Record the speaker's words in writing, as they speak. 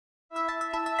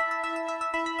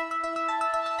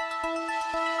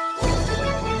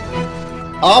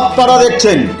আপনারা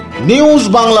দেখছেন news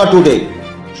Bangla today,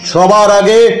 সবার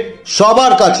আগে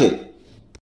সবার কাছে।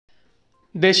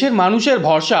 দেশের মানুষের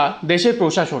ভরসা দেশের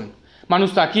প্রশাসন। মানুষ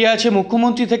তাকিয়ে আছে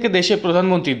মুখ্যমন্ত্রী থেকে দেশের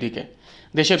প্রধানমন্ত্রীর দিকে।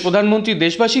 দেশের প্রধানমন্ত্রী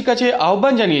দেশবাসীর কাছে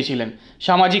আহ্বান জানিয়েছিলেন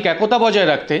সামাজিক একতা বজায়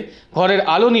রাখতে ঘরের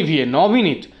আলো নিভিয়ে 9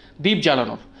 মিনিট দীপ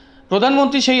জ্বালানোর।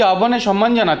 প্রধানমন্ত্রী সেই আহ্বানে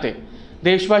সম্মান জানাতে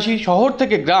দেশবাসী শহর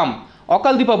থেকে গ্রাম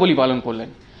অকাল দীপাবলি পালন করলেন।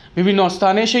 বিভিন্ন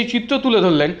স্থানে সেই চিত্র তুলে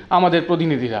ধরলেন আমাদের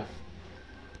প্রতিনিধিরা।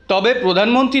 তবে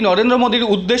প্রধানমন্ত্রী নরেন্দ্র মোদীর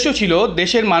উদ্দেশ্য ছিল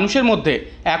দেশের মানুষের মধ্যে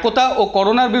একতা ও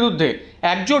করোনার বিরুদ্ধে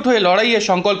একজোট হয়ে লড়াইয়ের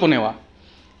সংকল্প নেওয়া।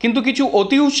 কিন্তু কিছু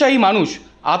অতি উৎসাহী মানুষ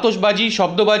আতসবাজি,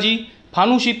 শব্দবাজি,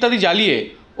 ফানুস ইত্যাদি জ্বালিয়ে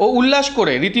ও উল্লাস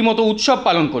করে রীতিমতো উৎসব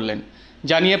পালন করলেন,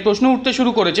 জানিয়ে প্রশ্ন উঠতে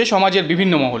শুরু করেছে সমাজের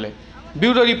বিভিন্ন মহলে।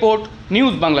 Bureau report,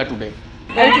 news Bangla today.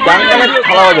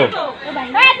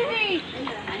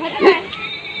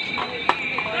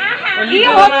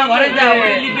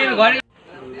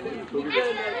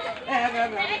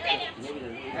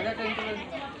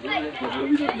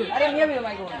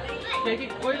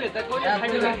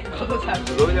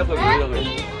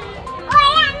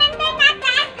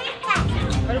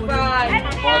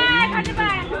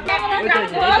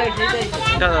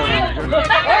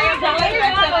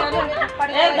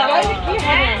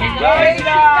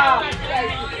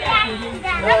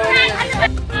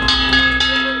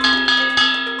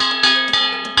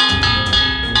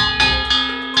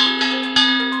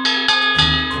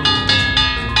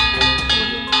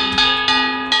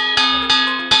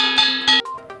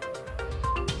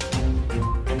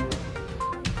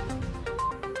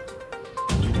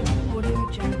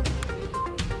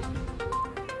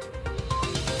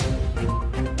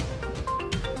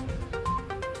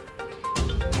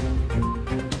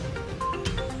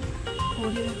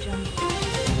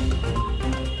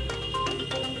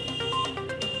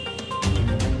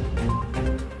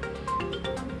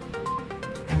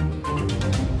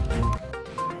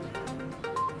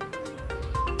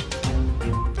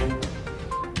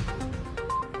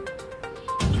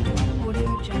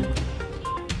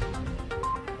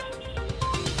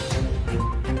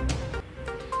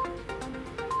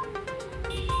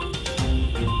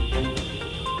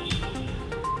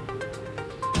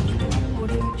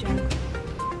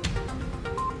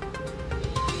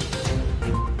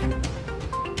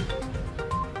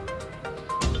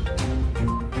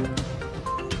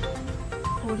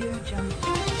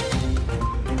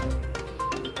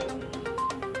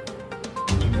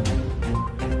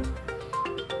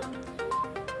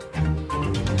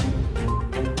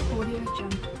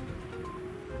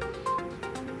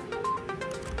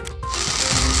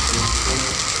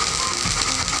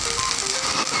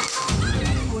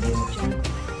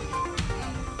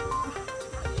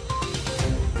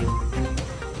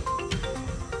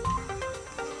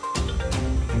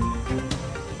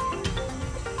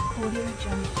 Audio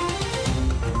Jungle.